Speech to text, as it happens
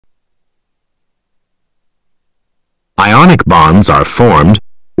Ionic bonds are formed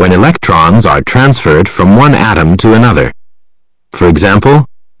when electrons are transferred from one atom to another. For example,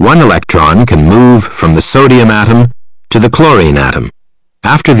 one electron can move from the sodium atom to the chlorine atom.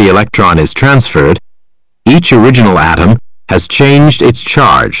 After the electron is transferred, each original atom has changed its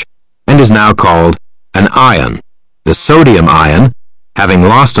charge and is now called an ion. The sodium ion, having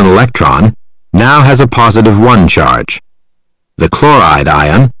lost an electron, now has a positive 1 charge. The chloride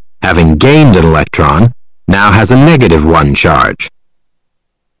ion, having gained an electron, now has a negative 1 charge.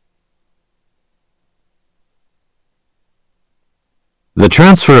 The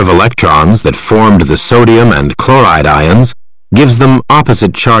transfer of electrons that formed the sodium and chloride ions gives them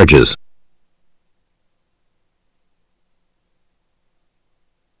opposite charges.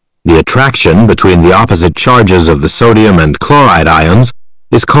 The attraction between the opposite charges of the sodium and chloride ions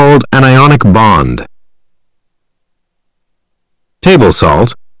is called an ionic bond. Table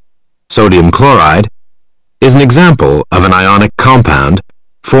salt, sodium chloride, is an example of an ionic compound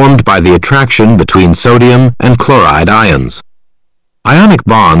formed by the attraction between sodium and chloride ions. Ionic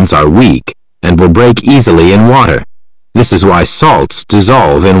bonds are weak and will break easily in water. This is why salts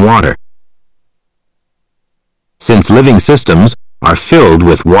dissolve in water. Since living systems are filled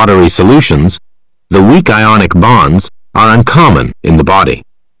with watery solutions, the weak ionic bonds are uncommon in the body.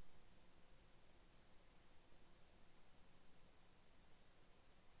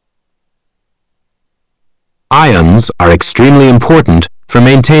 Ions are extremely important for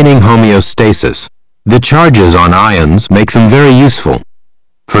maintaining homeostasis. The charges on ions make them very useful.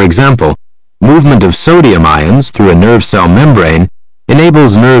 For example, movement of sodium ions through a nerve cell membrane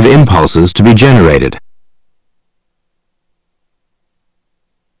enables nerve impulses to be generated.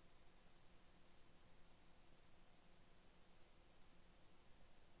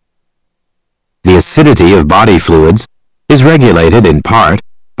 The acidity of body fluids is regulated in part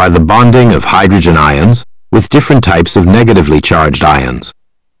by the bonding of hydrogen ions with different types of negatively charged ions.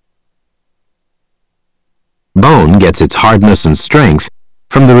 Bone gets its hardness and strength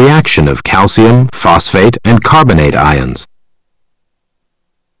from the reaction of calcium, phosphate, and carbonate ions.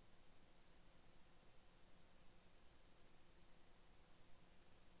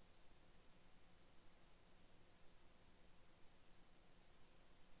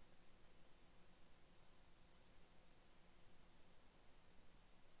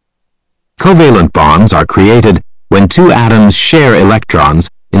 Covalent bonds are created when two atoms share electrons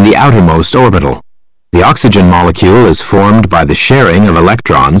in the outermost orbital. The oxygen molecule is formed by the sharing of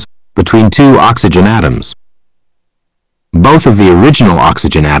electrons between two oxygen atoms. Both of the original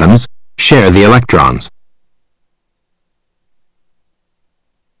oxygen atoms share the electrons.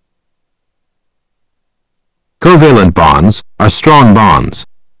 Covalent bonds are strong bonds.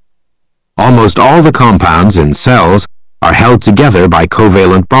 Almost all the compounds in cells are held together by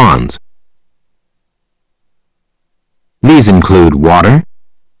covalent bonds. These include water,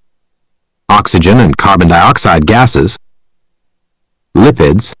 oxygen and carbon dioxide gases,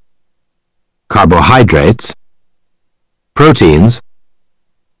 lipids, carbohydrates, proteins,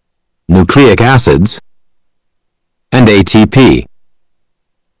 nucleic acids, and ATP.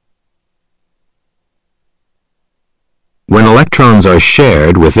 When electrons are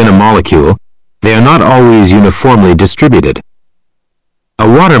shared within a molecule, they are not always uniformly distributed. A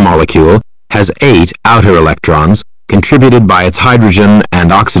water molecule has 8 outer electrons contributed by its hydrogen and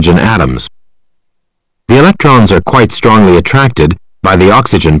oxygen atoms. The electrons are quite strongly attracted by the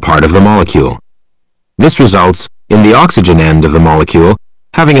oxygen part of the molecule. This results in the oxygen end of the molecule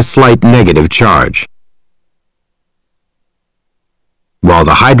having a slight negative charge, while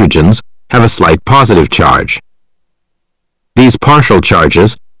the hydrogens have a slight positive charge. These partial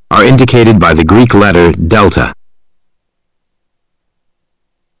charges are indicated by the Greek letter delta.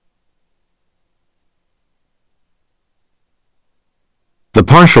 The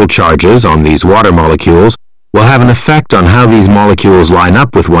partial charges on these water molecules will have an effect on how these molecules line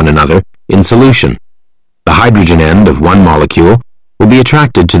up with one another in solution. The hydrogen end of one molecule will be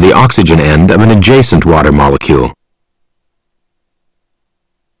attracted to the oxygen end of an adjacent water molecule.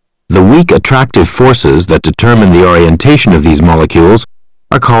 The weak attractive forces that determine the orientation of these molecules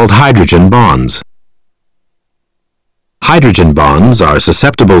are called hydrogen bonds. Hydrogen bonds are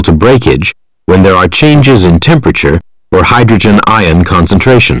susceptible to breakage when there are changes in temperature or hydrogen ion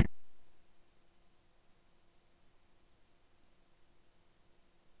concentration.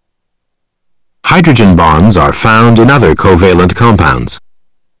 Hydrogen bonds are found in other covalent compounds.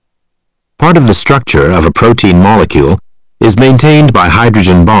 Part of the structure of a protein molecule is maintained by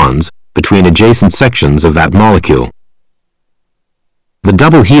hydrogen bonds between adjacent sections of that molecule. The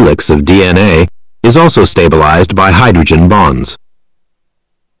double helix of DNA is also stabilized by hydrogen bonds.